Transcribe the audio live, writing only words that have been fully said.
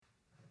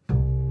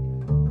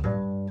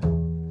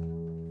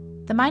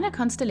The Minor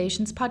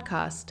Constellations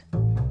Podcast.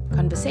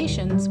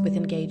 Conversations with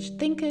engaged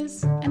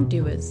thinkers and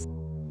doers.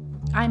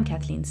 I'm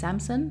Kathleen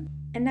Sampson.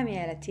 And I'm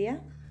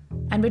Tia.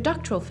 And we're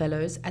doctoral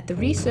fellows at the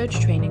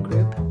research training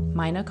group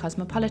Minor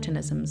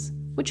Cosmopolitanisms,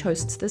 which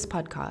hosts this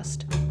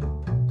podcast.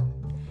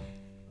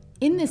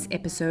 In this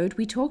episode,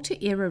 we talk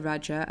to Ira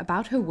Raja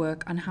about her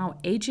work on how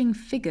aging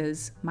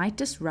figures might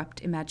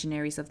disrupt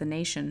imaginaries of the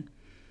nation.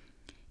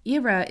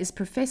 Ira is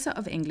Professor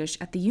of English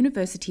at the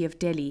University of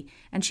Delhi,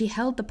 and she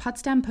held the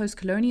Potsdam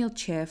Postcolonial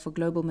Chair for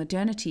Global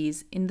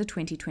Modernities in the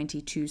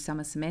 2022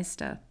 summer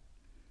semester.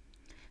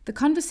 The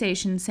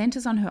conversation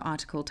centers on her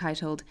article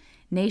titled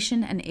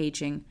Nation and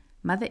Aging,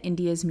 Mother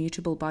India's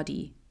Mutable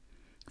Body,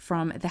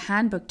 from The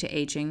Handbook to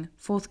Aging,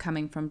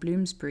 forthcoming from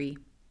Bloomsbury.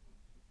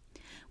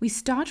 We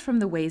start from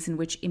the ways in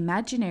which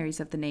imaginaries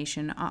of the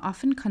nation are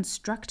often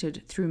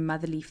constructed through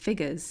motherly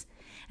figures,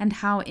 and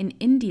how in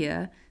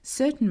India,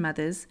 certain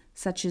mothers,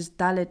 such as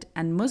Dalit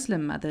and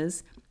Muslim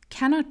mothers,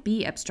 cannot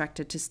be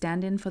abstracted to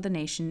stand in for the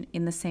nation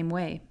in the same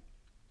way.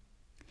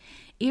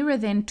 Ira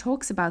then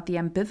talks about the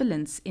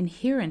ambivalence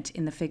inherent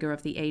in the figure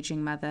of the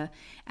aging mother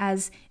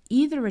as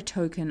either a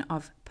token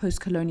of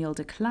post-colonial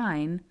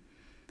decline,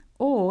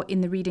 or,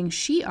 in the reading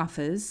she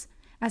offers,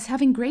 as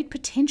having great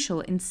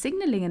potential in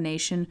signaling a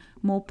nation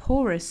more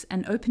porous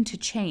and open to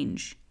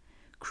change,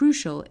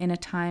 crucial in a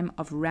time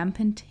of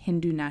rampant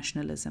Hindu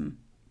nationalism.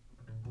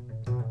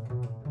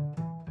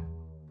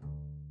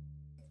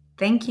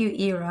 Thank you,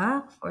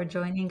 Ira, for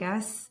joining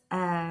us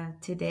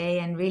today,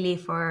 and really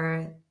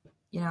for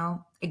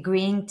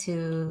agreeing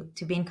to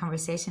be in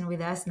conversation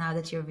with us now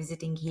that you're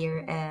visiting here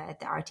at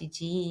the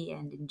RTG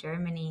and in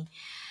Germany.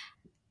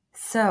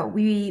 So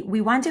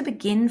we want to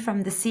begin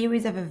from the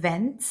series of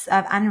events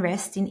of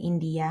unrest in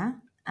India,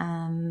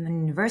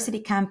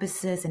 university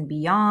campuses and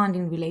beyond,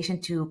 in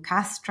relation to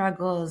caste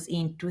struggles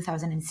in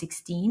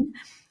 2016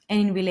 and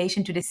in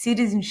relation to the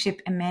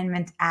Citizenship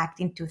Amendment Act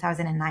in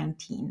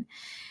 2019.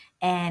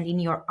 And in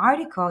your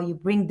article, you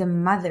bring the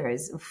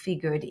mothers who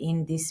figured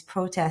in these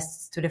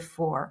protests to the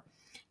fore.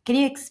 Can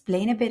you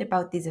explain a bit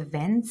about these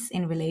events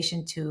in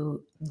relation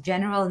to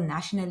general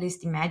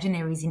nationalist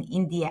imaginaries in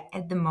India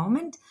at the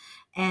moment,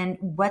 and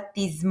what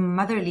these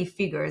motherly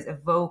figures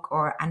evoke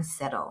or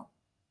unsettle?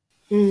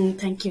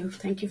 Thank you.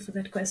 Thank you for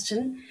that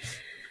question.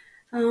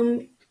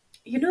 The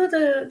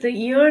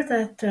year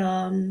that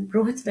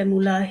Rohit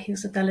Vemula, he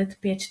was a Dalit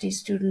PhD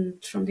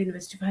student from the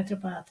University of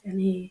Hyderabad,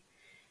 and he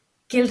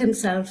killed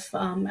himself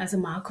as a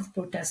mark of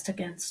protest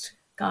against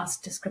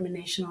caste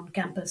discrimination on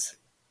campus.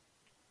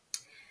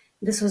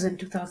 This was in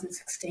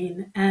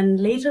 2016. And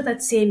later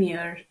that same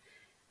year,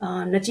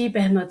 Najib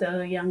Ahmed,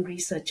 a young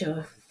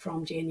researcher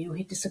from JNU,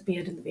 he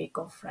disappeared in the wake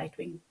of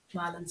right-wing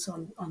violence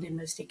on the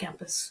university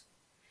campus.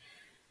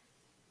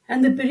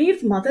 And the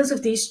bereaved mothers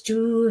of these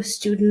two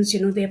students,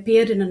 they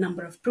appeared in a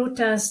number of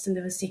protests, and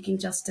they were seeking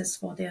justice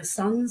for their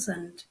sons,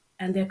 and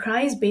their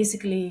cries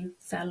basically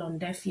fell on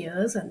deaf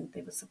ears, and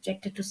they were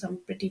subjected to some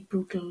pretty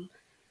brutal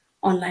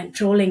online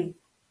trolling.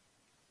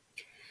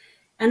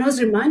 And I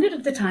was reminded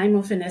at the time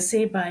of an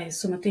essay by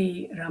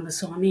Sumati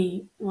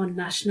Ramaswamy on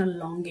national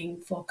longing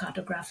for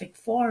cartographic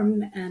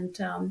form. And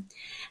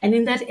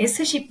in that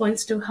essay, she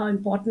points to how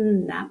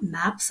important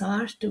maps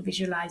are to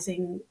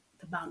visualizing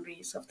the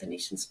boundaries of the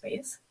nation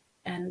space.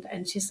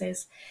 And she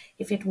says,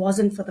 if it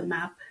wasn't for the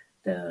map,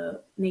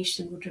 the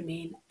nation would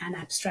remain an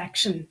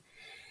abstraction.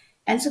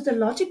 And so the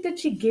logic that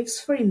she gives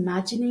for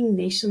imagining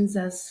nations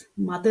as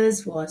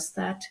mothers was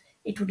that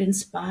it would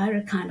inspire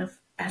a kind of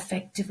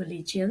affective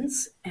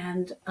allegiance,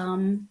 and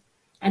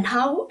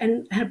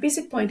her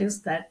basic point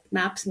is that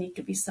maps need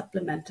to be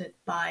supplemented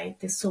by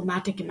this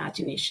somatic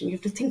imagination. You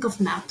have to think of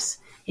maps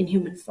in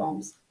human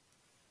forms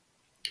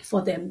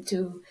for them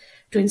to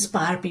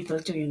inspire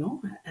people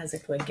to, as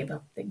it were,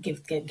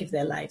 give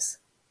their lives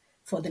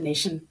for the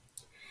nation.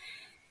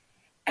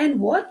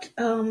 And what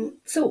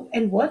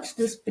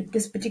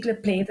this particular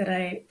play that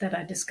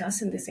I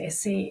discuss in this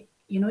essay,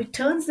 it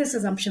turns this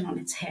assumption on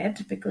its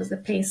head, because the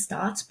play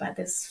starts by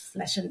this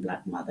flesh and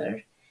blood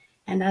mother,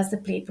 and as the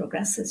play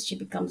progresses, she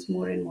becomes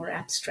more and more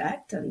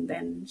abstract, and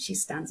then she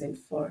stands in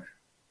for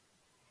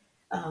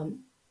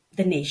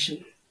the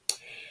nation.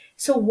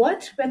 So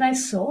when I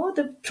saw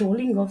the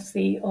trolling of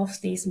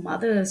these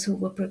mothers who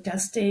were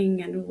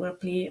protesting and who were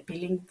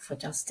appealing for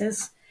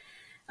justice,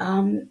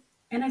 and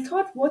I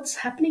thought, what's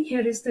happening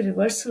here is the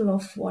reversal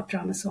of what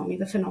Ramaswamy,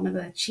 the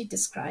phenomena that she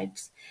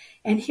describes.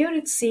 And here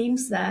it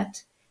seems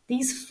that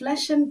these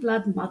flesh and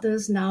blood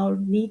mothers now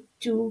need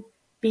to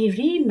be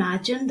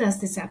reimagined as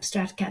this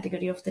abstract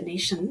category of the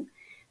nation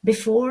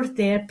before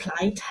their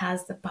plight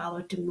has the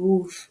power to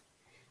move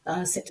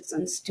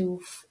citizens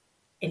to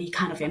any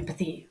kind of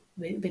empathy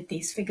with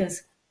these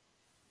figures.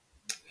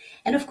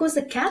 And of course,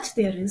 the catch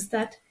there is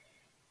that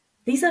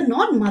these are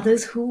not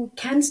mothers who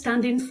can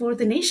stand in for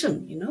the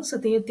nation, so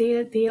they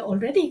are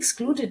already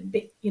excluded,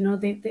 they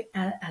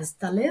as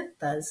Dalit,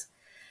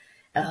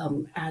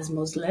 as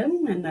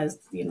Muslim, and as,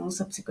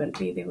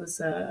 subsequently there was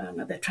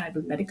another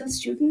tribal medical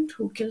student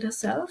who killed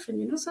herself.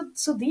 And,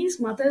 so these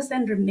mothers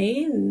then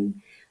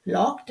remain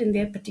locked in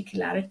their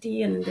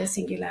particularity and in their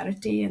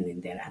singularity and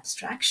in their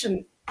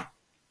abstraction.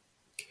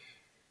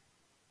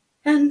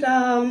 And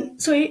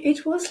so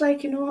it was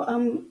like,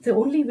 the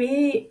only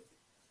way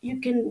you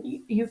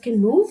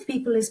can move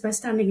people is by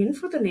standing in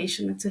for the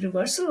nation. It's a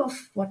reversal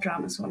of what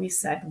Ramaswamy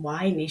said,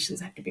 why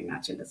nations have to be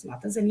imagined as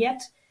mothers. And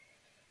yet,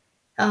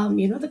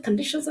 the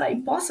conditions are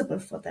impossible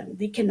for them.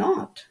 They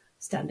cannot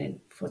stand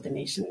in for the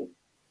nation.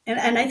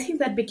 And I think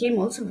that became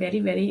also very,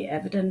 very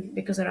evident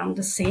because around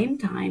the same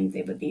time,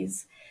 there were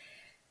these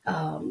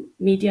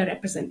media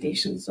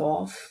representations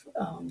of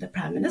the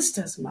prime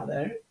minister's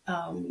mother.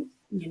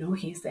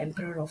 He's the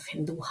emperor of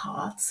Hindu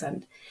hearts,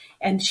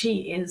 and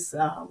she is,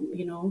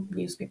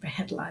 newspaper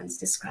headlines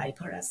describe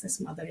her as this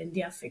Mother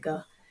India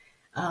figure.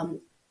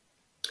 But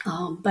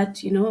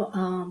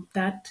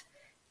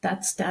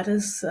that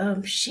status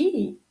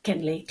she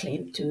can lay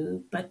claim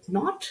to, but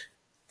not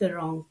the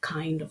wrong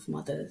kind of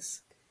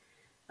mothers.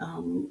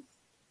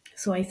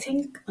 So I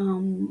think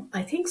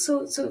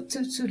so. So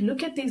to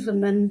look at these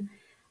women,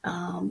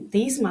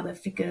 these mother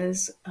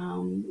figures,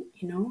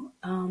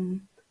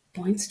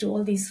 points to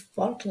all these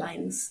fault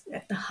lines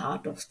at the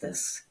heart of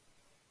this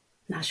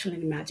national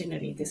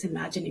imaginary, this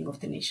imagining of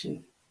the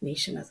nation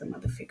as a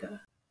mother figure.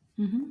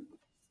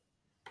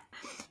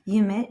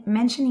 You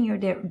mentioning you're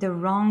the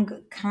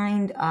wrong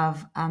kind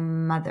of a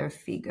mother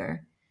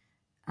figure.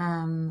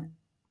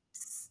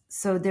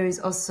 So there is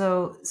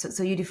also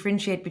so you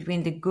differentiate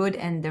between the good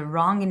and the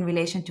wrong in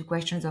relation to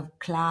questions of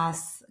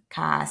class,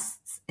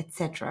 castes,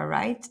 etc.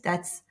 Right?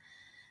 That's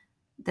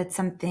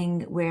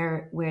something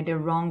where the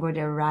wrong or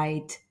the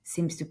right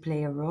seems to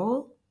play a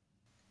role.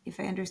 If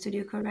I understood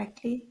you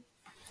correctly.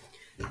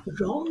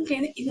 Wrong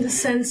in the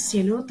sense,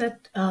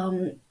 that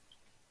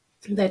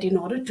in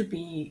order to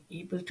be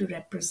able to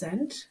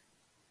represent,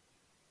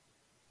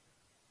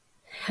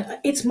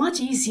 it's much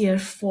easier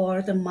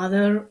for the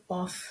mother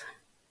of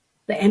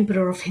the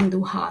emperor of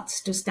Hindu hearts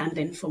to stand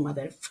in for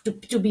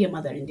to be a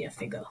Mother India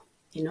figure,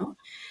 you know.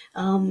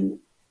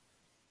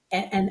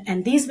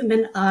 And these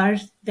women are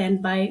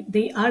then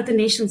they are the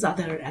nation's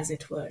other, as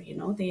it were.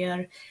 They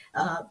are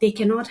they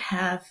cannot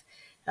have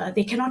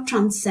they cannot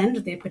transcend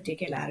their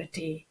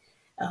particularity.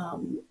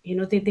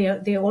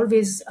 They're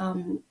always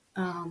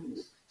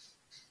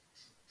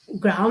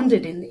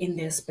grounded in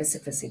their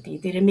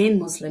specificity. They remain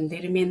Muslim, they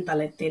remain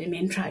Dalit, they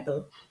remain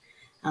tribal.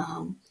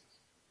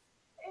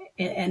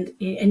 And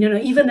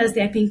even as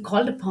they're being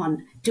called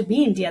upon to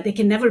be India, they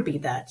can never be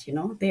that.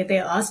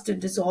 They're asked to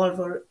dissolve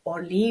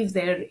or leave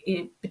their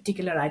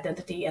particular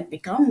identity and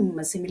become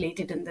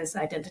assimilated in this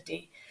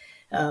identity,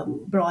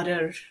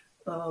 broader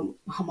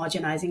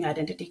homogenizing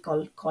identity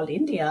called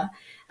India.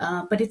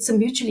 But it's a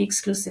mutually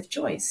exclusive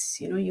choice.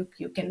 You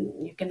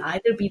can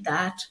either be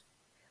that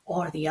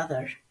or the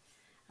other.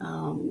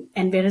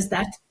 And whereas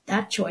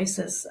that choice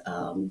is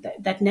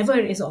that never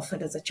is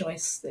offered as a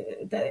choice,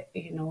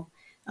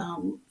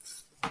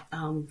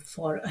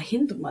 for a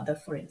Hindu mother,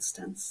 for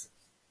instance.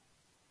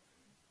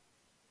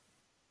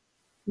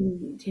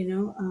 Mm, you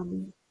know,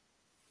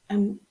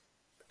 um,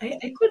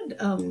 I could.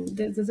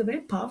 There's a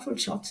very powerful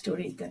short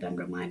story that I'm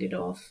reminded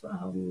of,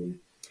 and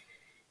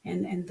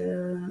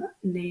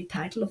the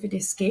title of it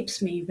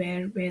escapes me.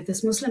 Where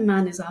this Muslim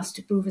man is asked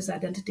to prove his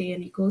identity,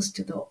 and he goes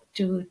to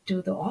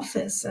the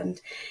office,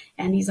 and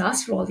he's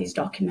asked for all these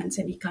documents,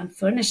 and he can't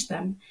furnish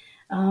them.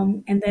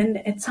 And then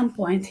at some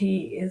point,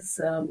 he is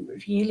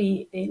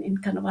really in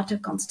kind of utter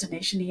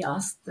consternation. He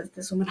asks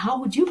this woman, "How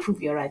would you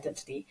prove your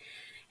identity?"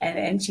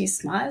 And she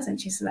smiles and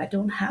she says, "I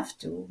don't have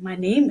to. My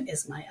name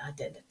is my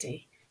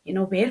identity.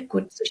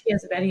 So she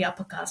has a very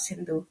upper caste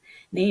Hindu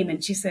name."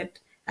 And she said,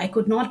 "I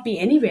could not be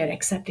anywhere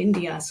except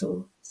India."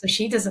 So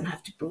she doesn't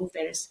have to prove,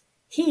 whereas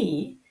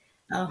he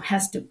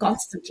has to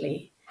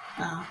constantly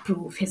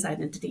prove his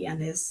identity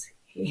and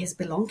his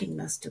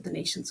belongingness to the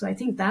nation. So I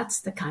think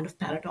that's the kind of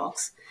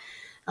paradox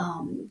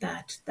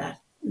that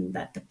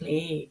the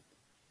play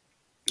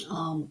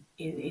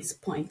is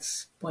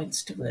points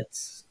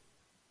towards.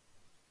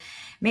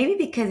 Maybe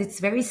because it's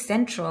very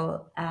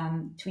central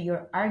to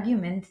your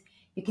argument,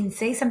 you can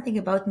say something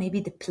about maybe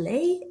the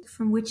play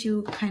from which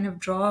you kind of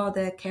draw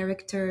the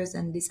characters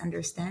and this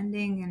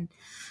understanding. And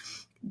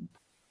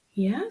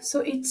Yeah,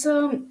 so it's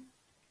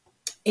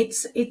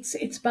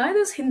by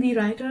this Hindi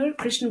writer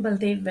Krishna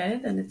Baldev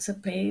Ved, and it's a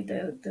play.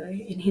 The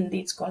in Hindi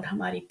it's called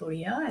Hamari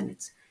Puriya, and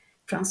it's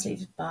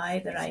translated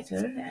by the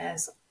writer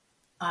as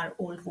Our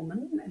Old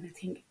Woman, and I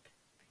think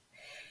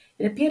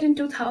it appeared in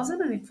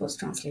 2000, and it was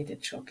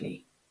translated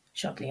shortly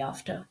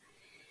after.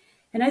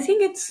 And I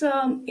think it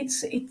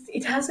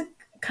has a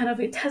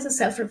it has a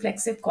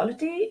self-reflexive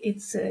quality.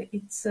 It's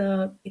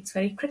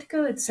very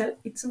critical. It's a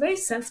very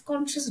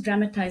self-conscious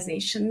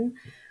dramatization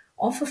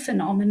of a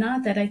phenomena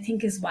that I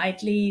think is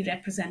widely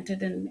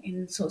represented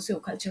in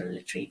socio-cultural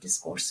literary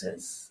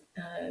discourses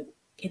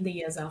in the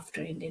years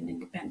after Indian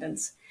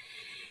independence.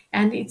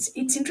 And it's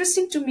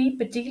interesting to me,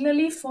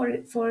 particularly for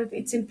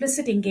its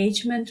implicit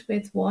engagement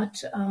with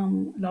what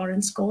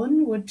Lawrence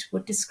Cohen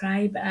would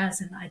describe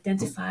as an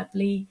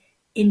identifiably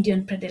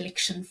Indian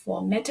predilection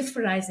for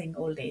metaphorizing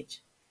old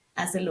age.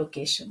 as a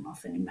location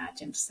of an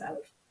imagined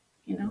self,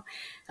 you know.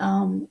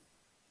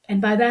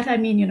 And by that I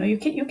mean,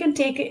 you can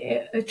take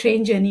a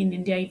train journey in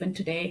India even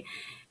today,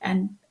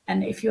 and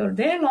if you're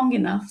there long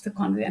enough,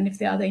 and if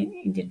there are other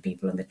Indian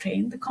people on the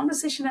train, the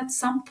conversation at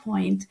some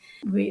point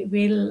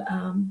will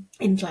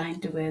incline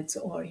towards,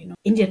 or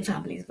Indian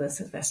families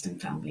versus Western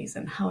families,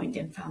 and how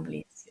Indian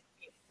families,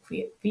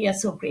 we are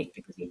so great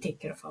because we take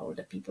care of our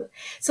older people.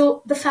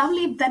 So the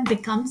family then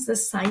becomes the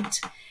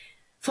site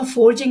for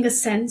forging a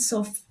sense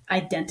of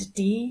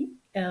identity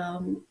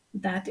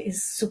that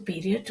is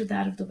superior to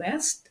that of the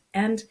West.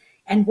 And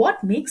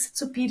what makes it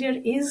superior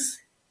is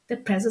the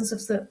presence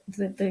of the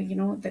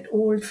that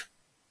old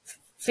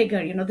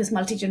figure, this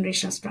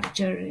multi-generational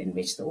structure in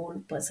which the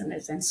old person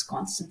is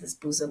ensconced in this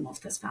bosom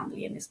of this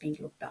family and is being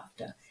looked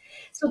after.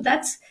 So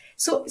that's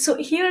so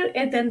here,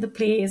 and then the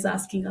play is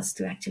asking us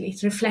to actually,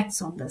 it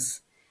reflects on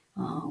this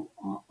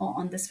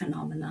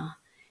phenomena,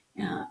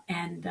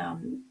 and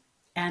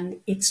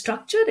it's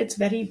structured. It's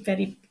very,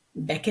 very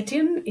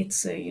Beckettian.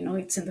 It's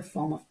in the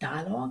form of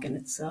dialogue, and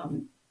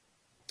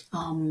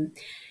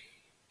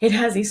it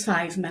has these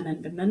five men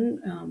and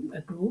women,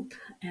 a group,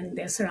 and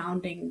they're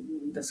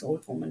surrounding this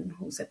old woman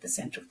who's at the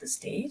center of the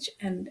stage,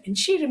 and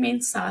she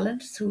remains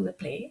silent through the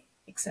play,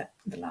 except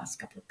the last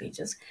couple of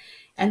pages.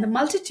 And the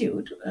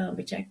multitude,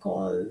 which I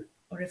call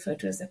or refer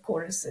to as the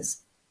chorus,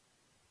 is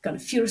kind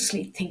of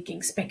furiously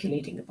thinking,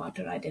 speculating about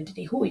her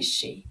identity. Who is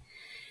she?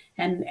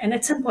 And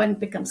at some point it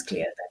becomes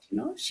clear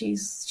that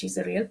she's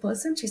a real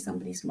person. She's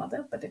somebody's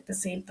mother, but at the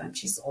same time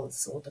she's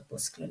also the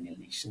post-colonial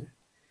nation.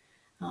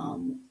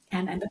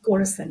 And the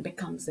chorus then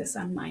becomes this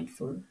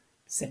unmindful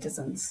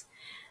citizens.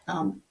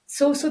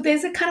 So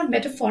there's a kind of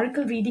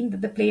metaphorical reading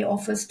that the play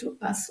offers to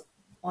us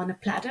on a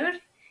platter,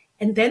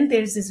 and then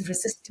there's this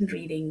resistant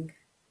reading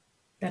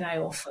that I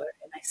offer,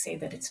 and I say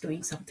that it's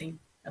doing something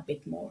a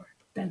bit more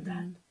than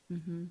that.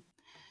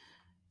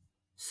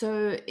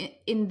 So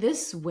in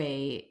this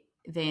way,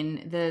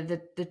 then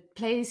the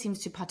play seems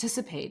to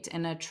participate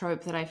in a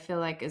trope that I feel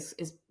like is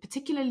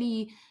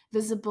particularly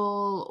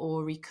visible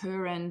or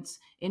recurrent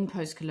in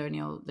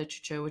post-colonial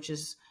literature, which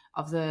is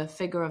of the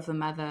figure of the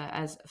mother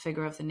as a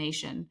figure of the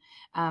nation.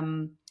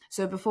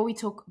 So before we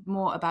talk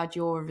more about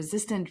your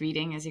resistant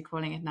reading, as you're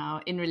calling it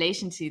now, in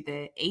relation to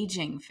the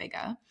aging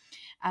figure,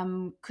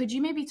 could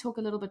you maybe talk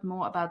a little bit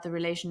more about the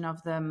relation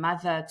of the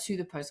mother to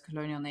the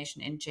post-colonial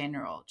nation in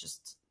general,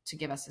 just to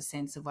give us a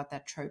sense of what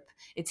that trope,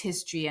 its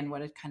history, and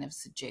what it kind of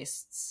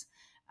suggests,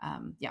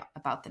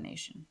 about the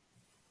nation?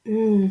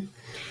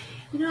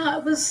 I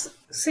was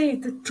say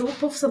the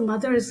trope of the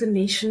mother as a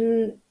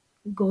nation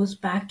goes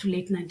back to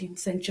late 19th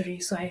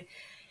century.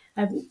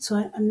 I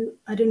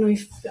don't know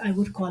if I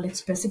would call it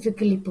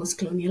specifically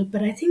post-colonial,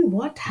 but I think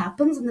what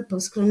happens in the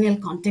post-colonial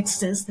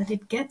context is that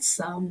it gets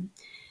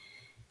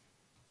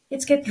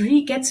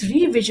gets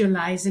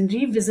re-visualized and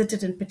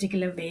revisited in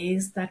particular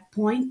ways that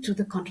point to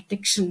the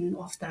contradiction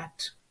of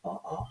that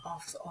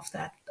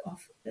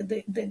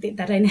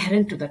that are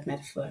inherent to that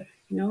metaphor.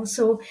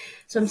 So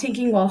I'm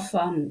thinking of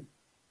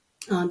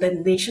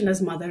the nation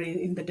as mother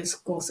in the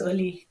discourse,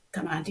 early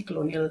kind of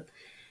anti-colonial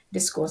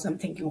discourse. I'm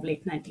thinking of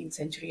late 19th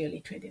century,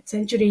 early 20th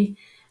century,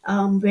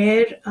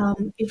 where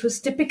it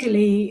was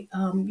typically,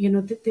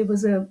 there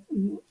was a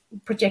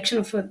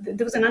projection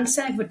there was an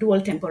understanding of a dual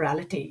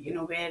temporality,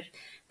 where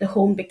the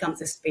home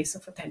becomes a space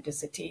of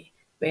authenticity,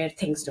 where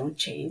things don't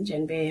change,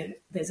 and where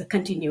there's a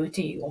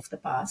continuity of the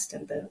past,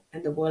 and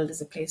the world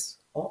is a place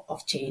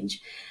of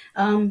change.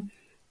 And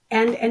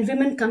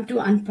women come to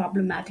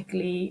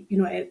unproblematically,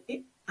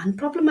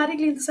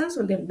 unproblematically in the sense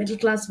of they're middle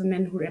class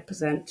women who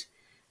represent,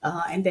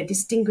 and they're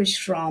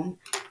distinguished from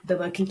the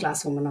working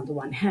class woman on the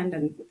one hand,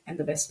 and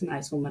the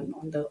westernized woman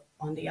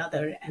on the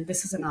other. And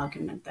this is an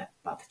argument that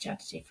Partha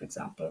Chatterjee, for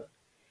example,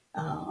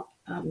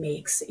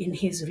 makes in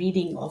his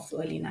reading of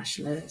early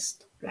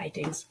nationalist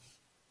writings.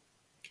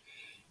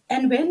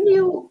 And when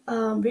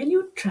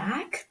you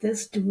track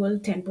this dual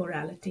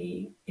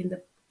temporality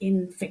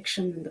in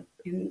fiction,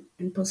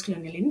 in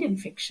post-colonial Indian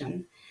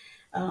fiction,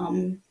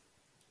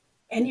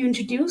 and you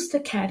introduce the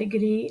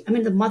category, I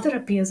mean, the mother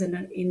appears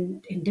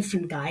in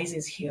different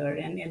guises here,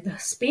 and the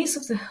space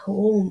of the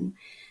home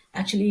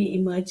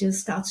actually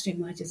starts to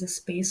emerge as a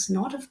space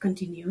not of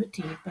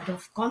continuity, but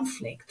of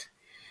conflict,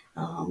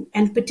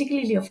 and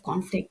particularly of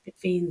conflict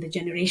between the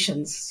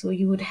generations. So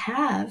you would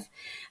have,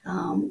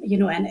 and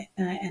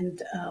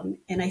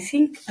I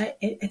think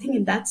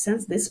in that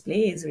sense, this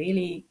play is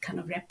really kind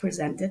of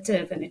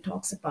representative, and it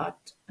talks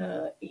about,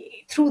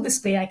 through this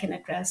play, I can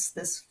address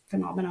this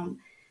phenomenon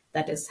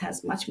that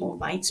has much more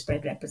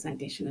widespread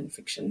representation in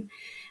fiction,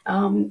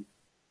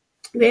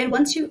 where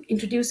once you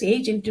introduce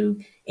age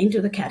into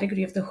the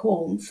category of the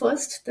home,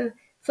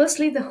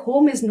 firstly the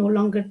home is no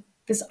longer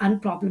this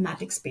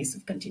unproblematic space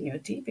of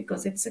continuity,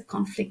 because it's a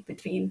conflict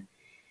between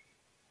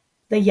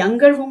the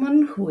younger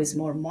woman who is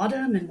more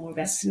modern and more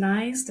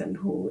westernized, and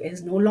who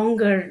is no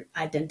longer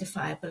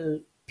identifiable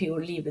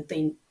purely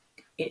within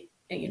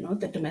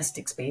the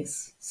domestic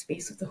space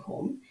of the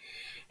home.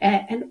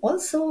 And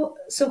also,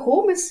 so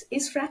home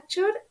is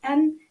fractured,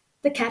 and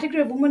the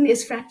category of woman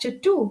is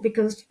fractured too,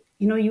 because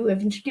you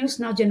have introduced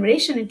now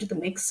generation into the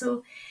mix.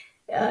 So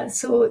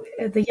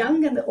the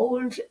young and the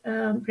old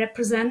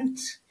represent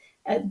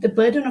the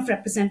burden of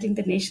representing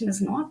the nation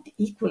is not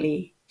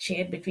equally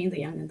shared between the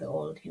young and the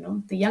old.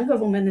 The younger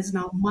woman is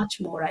now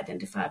much more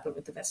identifiable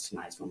with the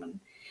westernized woman.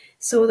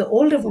 So the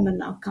older woman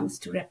now comes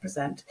to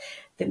represent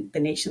the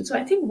nation. So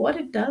I think what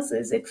it does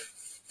is it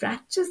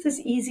fractures this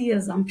easy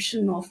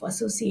assumption of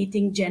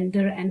associating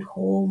gender and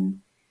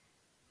home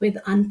with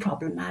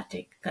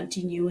unproblematic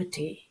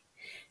continuity.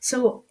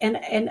 So and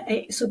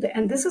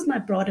this is my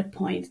broader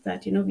point,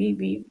 that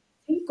we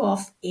think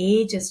of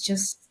age as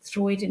just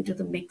throw it into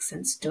the mix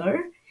and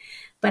stir,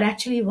 but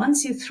actually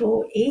once you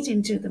throw age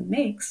into the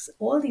mix,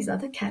 all these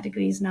other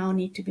categories now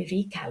need to be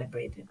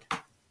recalibrated.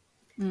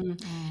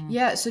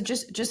 Yeah, so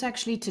just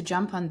actually to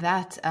jump on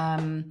that,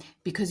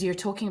 because you're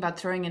talking about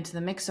throwing into the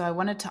mix, so I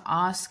wanted to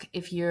ask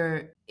if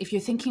you're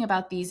thinking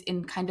about these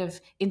in kind of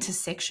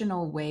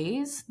intersectional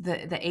ways,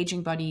 the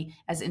aging body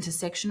as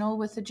intersectional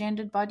with the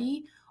gendered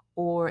body,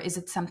 or is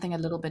it something a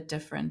little bit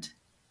different?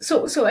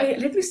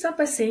 Let me start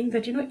by saying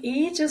that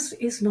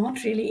is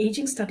not really,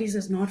 aging studies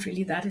is not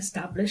really that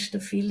established a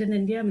field in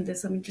India. I mean,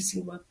 there's some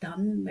interesting work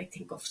done. I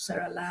think of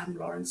Sarah Lamb,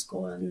 Lawrence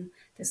Cohen.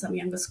 There's some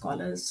younger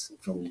scholars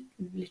from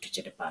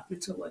literature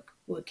departments who are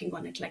working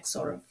on it, like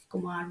Saurav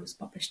Kumar, who's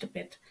published a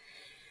bit.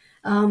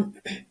 And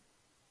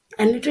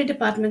literary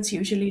departments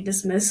usually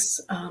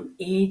dismiss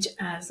age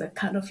as a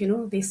kind of,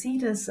 they see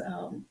it as,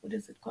 what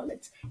is it called?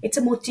 It's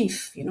a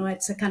motif,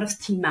 it's a kind of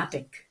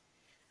thematic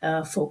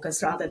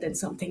focus rather than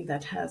something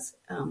that has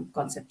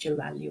conceptual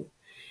value.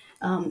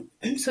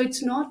 So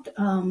it's not,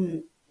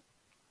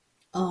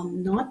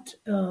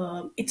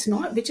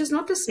 which is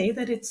not to say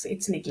that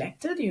it's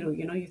neglected.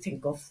 You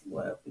think of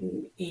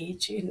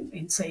age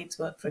in Said's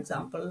work, for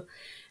example,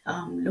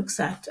 looks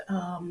at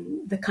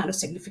the kind of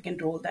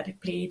significant role that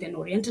it played in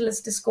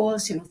Orientalist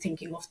discourse.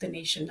 Thinking of the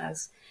nation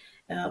as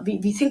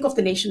we think of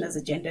the nation as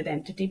a gendered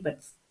entity,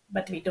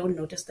 but we don't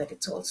notice that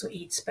it's also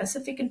age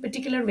specific in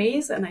particular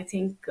ways. And I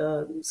think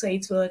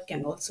Said's work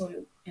and also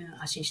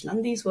Ashish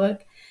Nandi's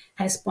work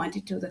has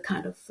pointed to the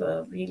kind of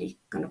really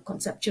kind of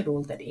conceptual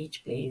role that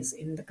age plays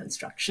in the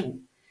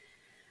construction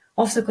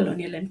of the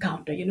colonial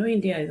encounter.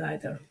 India is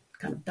either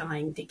kind of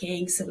dying,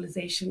 decaying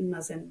civilization,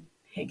 as in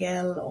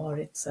Hegel, or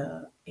it's the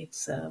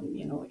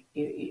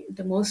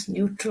most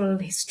neutral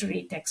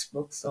history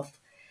textbooks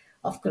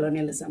of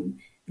colonialism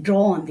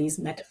draw on these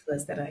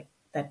metaphors that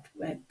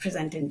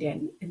present India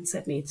in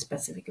certainly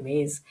specific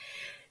ways.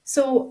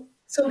 So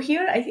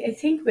here, I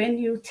think when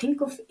you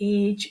think of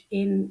age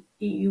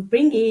you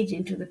bring age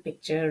into the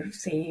picture,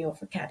 say,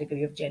 of a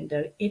category of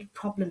gender, it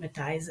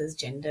problematizes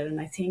gender, and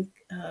I think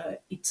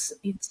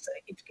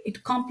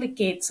it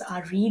complicates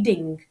our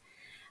reading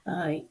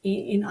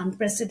in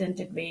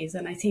unprecedented ways,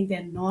 and I think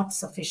they're not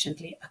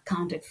sufficiently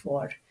accounted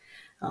for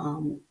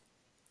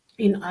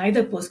in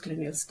either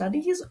post-colonial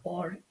studies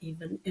or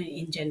even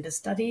in gender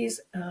studies.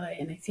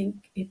 And I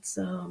think it's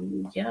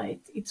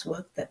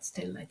work that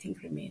still, I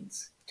think,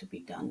 remains to be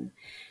done.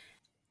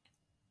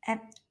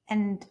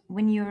 And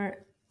when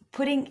you're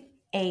putting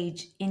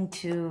age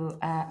into,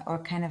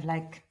 or kind of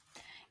like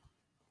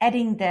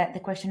adding the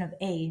question of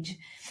age,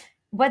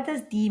 what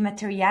does the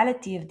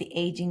materiality of the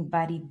aging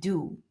body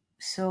do?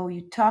 So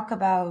you talk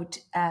about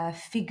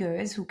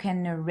figures who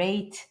can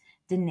narrate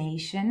the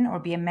nation or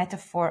be a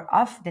metaphor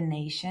of the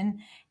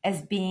nation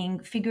as being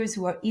figures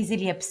who are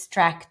easily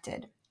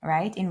abstracted,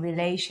 right? In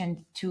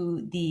relation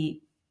to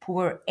the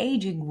poor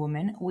aging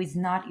woman who is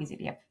not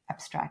easily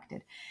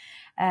abstracted.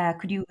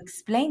 Could you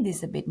explain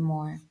this a bit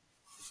more?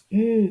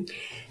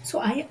 So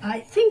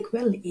I think,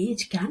 well,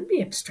 age can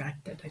be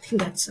abstracted. I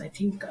think I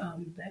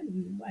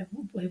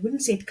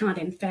wouldn't say it can't.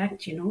 In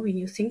fact, when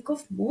you think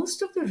of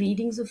most of the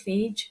readings of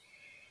age,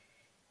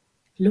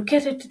 look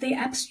at it,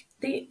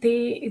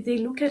 they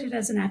look at it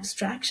as an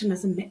abstraction,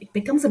 it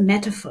becomes a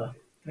metaphor,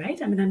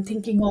 right? I mean, I'm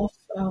thinking of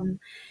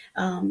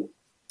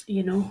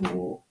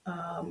who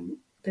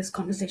this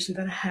conversation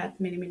that I had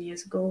many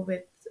years ago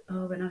with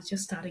when I was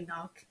just starting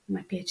out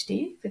my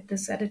PhD with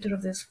this editor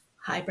of this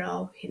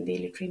highbrow Hindi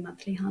literary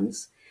monthly,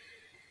 Hans.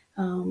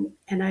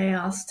 And I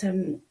asked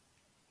him,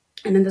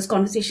 and in this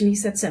conversation, he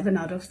said 7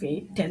 out of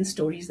 10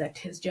 stories that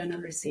his journal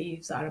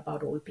receives are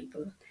about old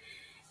people.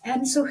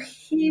 And so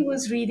he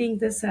was reading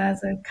this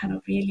as a kind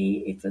of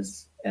really, it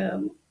was,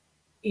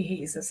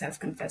 he's a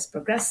self-confessed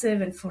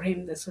progressive, and for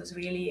him, this was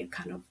really a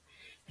kind of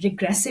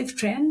regressive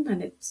trend,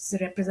 and it's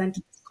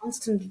represented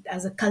constant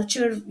as a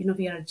culture.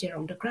 We are a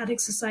gerontocratic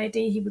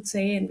society, he would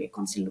say, and we're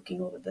constantly looking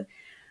over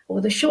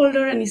the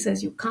shoulder. And he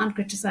says you can't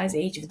criticize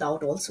age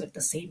without also at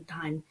the same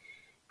time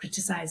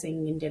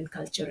criticizing Indian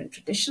culture and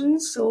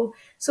traditions. So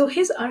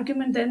his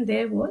argument then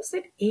there was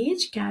that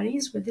age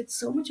carries with it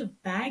so much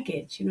of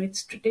baggage,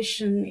 its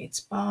tradition,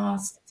 its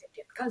past, its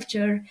Indian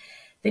culture,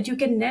 that you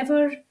can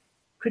never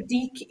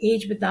critique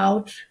age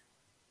without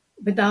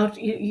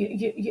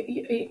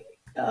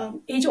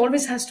age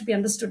always has to be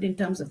understood in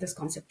terms of this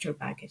conceptual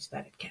baggage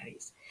that it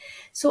carries.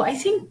 So I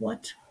think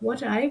what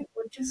I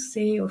want to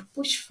say or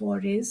push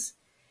for is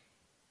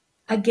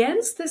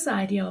against this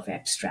idea of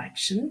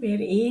abstraction,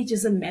 where age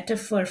is a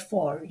metaphor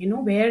for,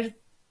 where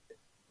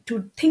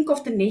to think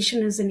of the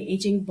nation as an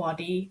aging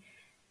body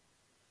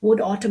would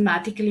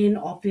automatically and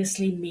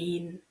obviously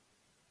mean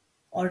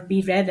or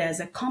be read as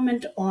a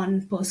comment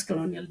on post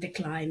colonial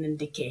decline and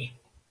decay.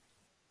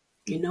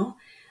 You know,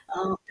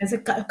 there's a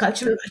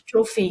cultural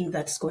atrophying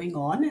that's going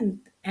on,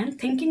 and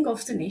thinking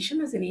of the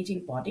nation as an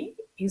aging body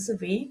is a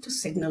way to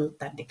signal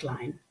that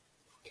decline.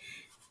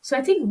 So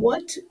I think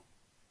what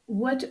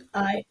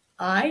I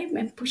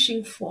am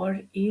pushing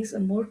for is a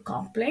more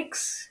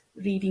complex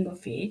reading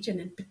of age,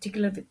 and in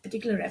particular with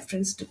particular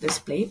reference to this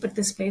play. But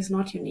this play is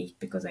not unique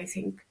because I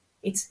think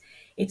it's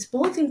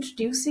both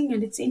introducing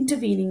and it's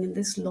intervening in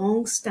this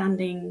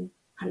long-standing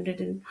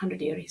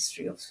hundred-year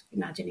history of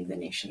imagining the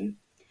nation,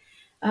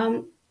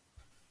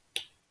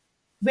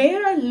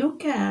 where I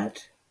look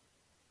at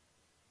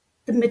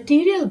the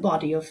material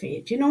body of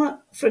age.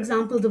 For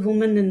example, the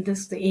woman in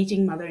this, the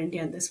aging Mother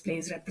India in this play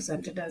is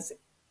represented as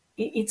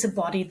it's a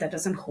body that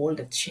doesn't hold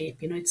its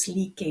shape. It's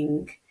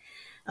leaking.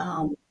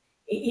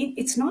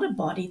 It's not a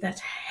body that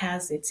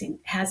has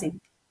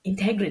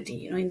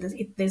integrity.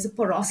 There's a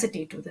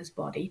porosity to this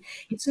body.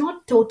 It's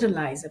not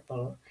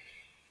totalizable,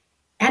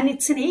 and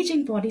it's an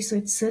aging body, so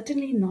it's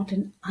certainly not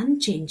an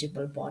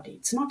unchangeable body.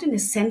 It's not an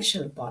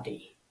essential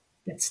body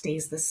that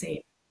stays the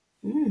same.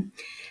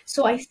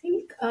 So I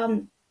think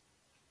so.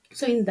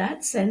 In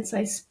that sense,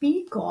 I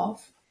speak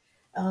of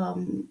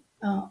the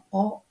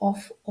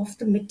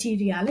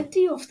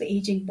materiality of the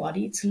aging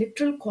body, its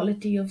literal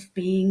quality of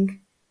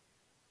being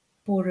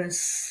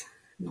porous,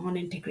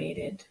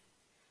 non-integrated,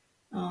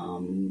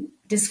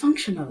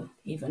 dysfunctional,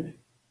 even,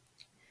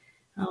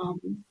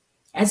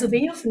 as a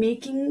way of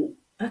making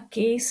a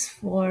case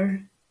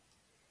for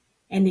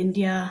an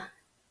India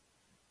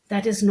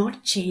that is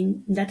not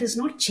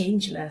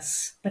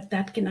changeless, but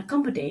that can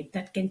accommodate,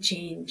 that can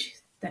change,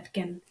 that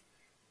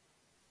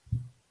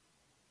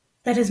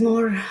is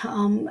more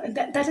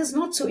that is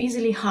not so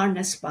easily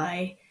harnessed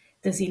by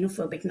the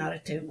xenophobic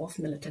narrative of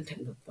militant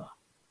Hindutva.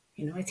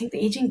 I think the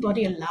aging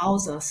body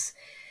allows us.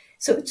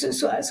 To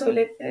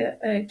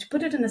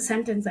put it in a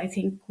sentence, I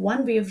think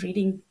one way of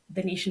reading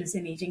the nation as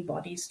an aging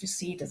body is to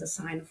see it as a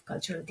sign of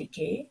cultural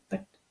decay.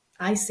 But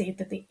I say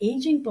that the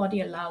aging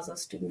body allows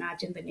us to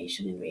imagine the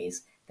nation in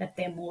ways that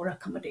they're more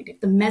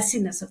accommodative. The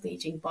messiness of the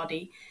aging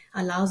body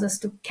allows us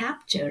to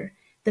capture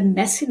the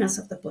messiness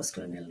of the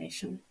post-colonial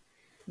nation.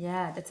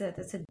 Yeah, that's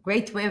a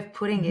great way of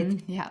putting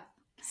it. Yeah.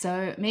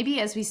 So maybe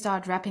as we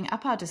start wrapping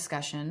up our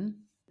discussion,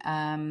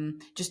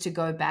 just to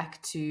go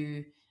back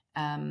to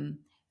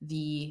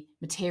the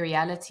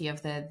materiality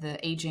of the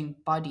aging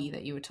body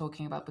that you were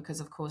talking about, because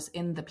of course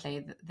in the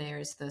play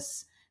there's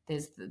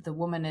the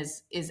woman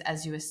is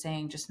as you were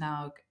saying just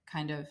now,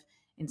 kind of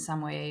in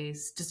some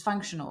ways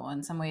dysfunctional,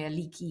 in some way a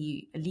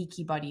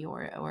leaky body,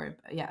 or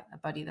yeah, a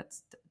body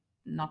that's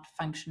not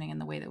functioning in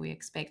the way that we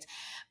expect.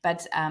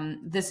 But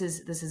this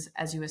is,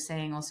 as you were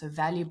saying, also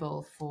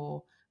valuable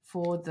for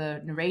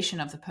the narration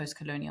of the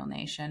post-colonial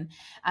nation.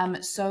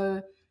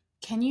 So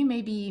can you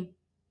maybe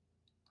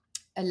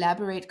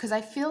elaborate, because I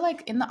feel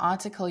like in the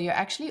article you're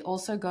actually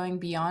also going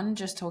beyond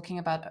just talking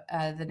about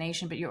the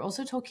nation, but you're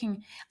also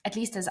talking, at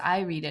least as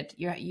I read it,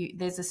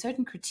 there's a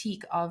certain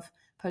critique of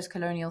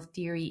post-colonial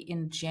theory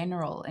in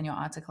general in your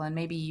article, and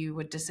maybe you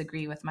would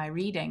disagree with my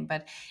reading,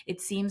 but it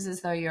seems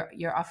as though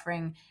you're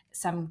offering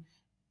some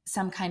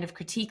kind of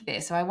critique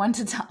there. So I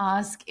wanted to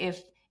ask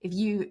if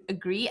you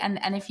agree, and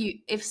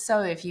if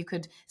so, if you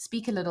could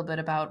speak a little bit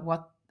about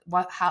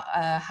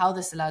how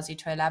this allows you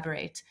to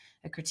elaborate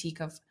a critique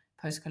of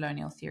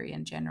post-colonial theory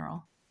in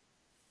general.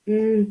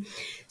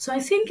 So I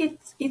think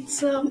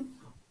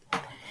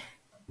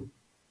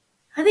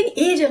I think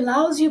age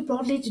allows you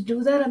broadly to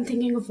do that. I'm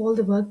thinking of all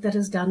the work that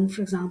is done,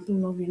 for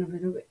example, of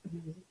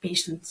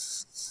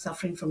patients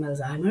suffering from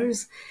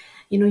Alzheimer's.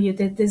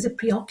 There's a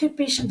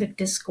preoccupation with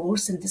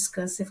discourse and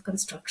discursive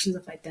constructions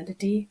of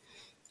identity,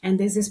 and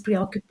there's this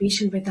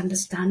preoccupation with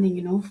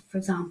understanding. For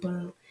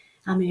example,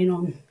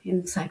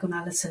 in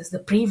psychoanalysis, the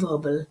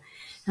pre-verbal.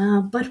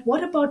 But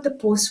what about the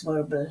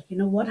post-verbal?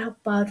 What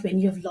about when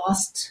you've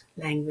lost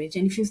language?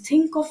 And if you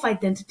think of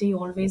identity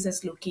always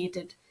as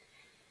located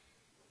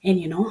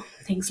in,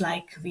 things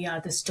like we are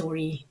the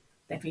story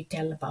that we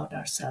tell about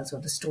ourselves, or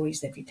the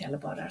stories that we tell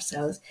about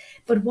ourselves.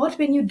 But what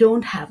when you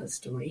don't have a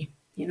story?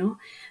 When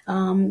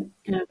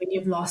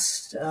you've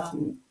lost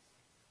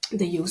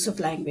the use of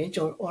language,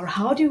 or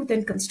how do you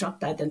then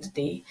construct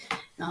identity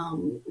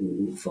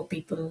for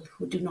people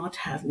who do not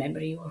have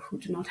memory, or who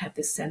do not have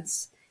this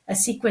sense, a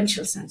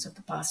sequential sense of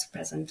the past,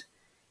 present,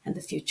 and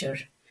the future.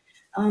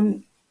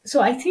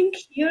 So I think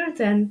here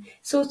then,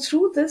 so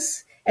through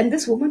this, and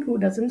this woman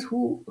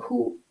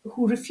who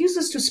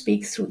refuses to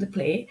speak through the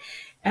play,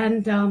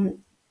 and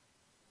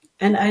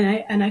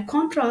I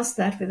contrast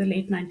that with the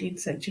late 19th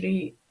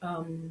century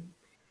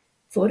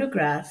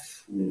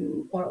photograph,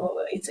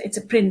 or it's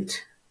a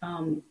print.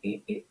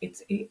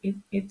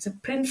 It's a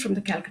print from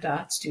the Calcutta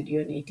Art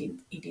Studio in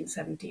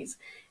 1870s,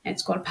 and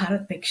it's called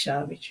Bharat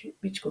Piksha,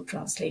 which could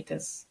translate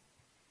as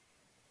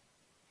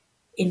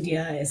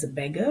India as a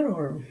beggar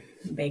or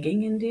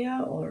begging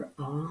India, or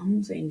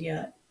alms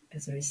India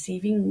as a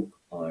receiving,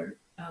 or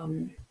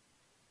so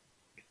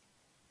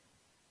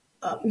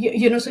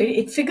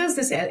it figures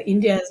this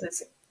India as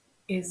this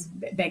is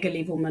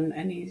beggarly woman,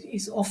 and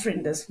he's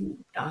offering this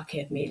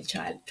dark-haired male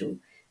child to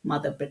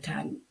Mother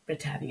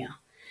Britannia,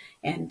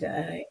 and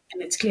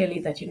it's clearly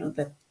that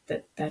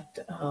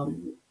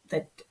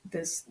that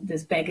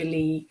this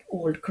beggarly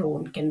old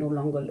crone can no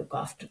longer look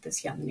after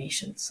this young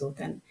nation. So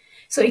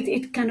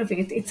it kind of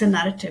it's a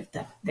narrative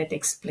that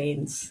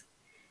explains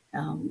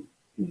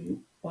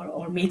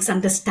or makes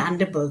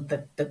understandable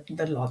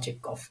the logic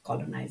of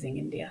colonizing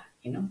India,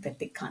 that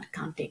they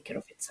can't take care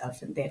of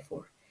itself, and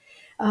therefore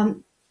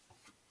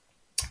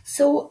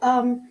so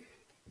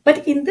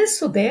but in this,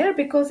 so there,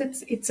 because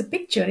it's a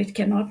picture, it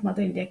cannot,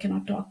 Mother India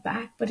cannot talk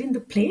back. But in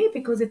the play,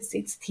 because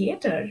it's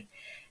theater,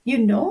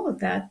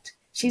 that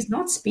she's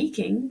not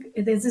speaking.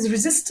 There's this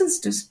resistance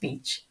to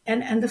speech,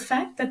 and the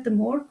fact that the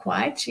more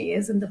quiet she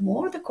is, and the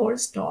more the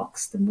chorus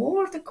talks, the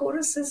more the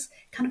chorus is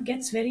kind of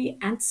gets very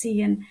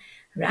antsy and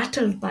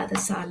rattled by the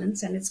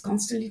silence, and it's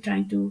constantly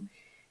trying to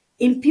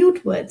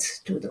impute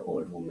words to the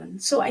old woman.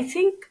 So I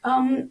think,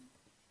 and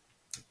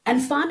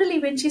finally,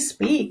 when she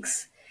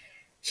speaks,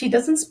 she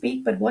doesn't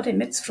speak, but what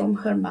emits from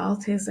her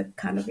mouth is a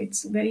kind of,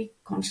 it's very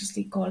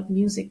consciously called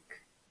music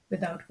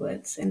without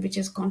words, and which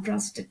is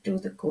contrasted to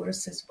the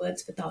chorus's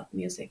words without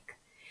music.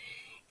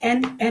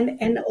 And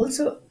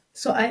also,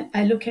 so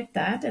I look at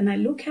that, and I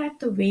look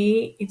at the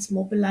way it's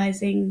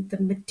mobilizing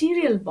the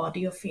material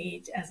body of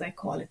age, as I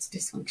call its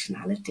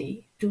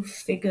dysfunctionality, to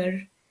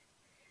figure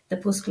the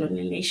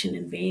post-colonial nation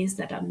in ways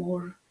that are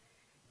more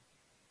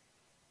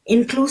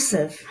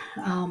inclusive,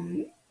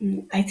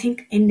 I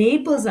think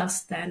enables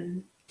us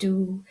then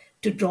to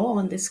draw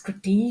on this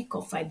critique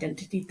of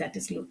identity that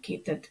is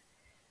located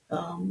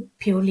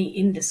purely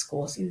in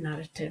discourse, in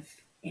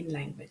narrative, in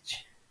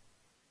language.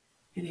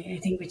 And I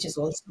think which is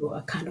also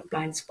a kind of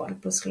blind spot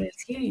of post-colonial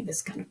theory,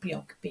 this kind of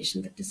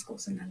preoccupation with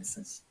discourse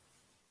analysis.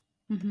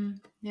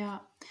 Yeah,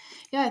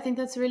 I think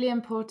that's a really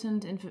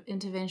important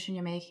intervention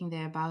you're making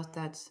there about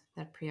that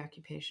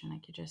preoccupation,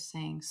 like you're just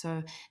saying.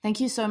 So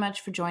thank you so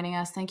much for joining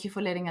us. Thank you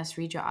for letting us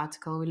read your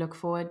article. We look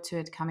forward to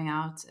it coming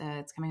out.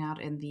 It's coming out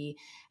in the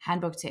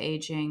Handbook to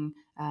Aging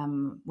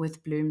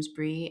with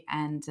Bloomsbury,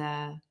 and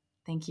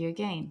thank you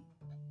again.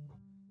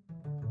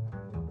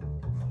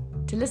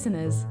 To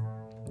listeners,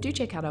 do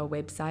check out our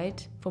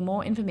website for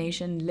more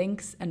information,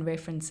 links, and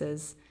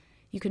references.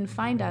 You can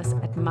find us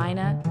at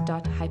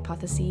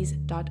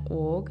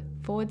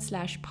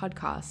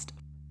minor.hypotheses.org/podcast.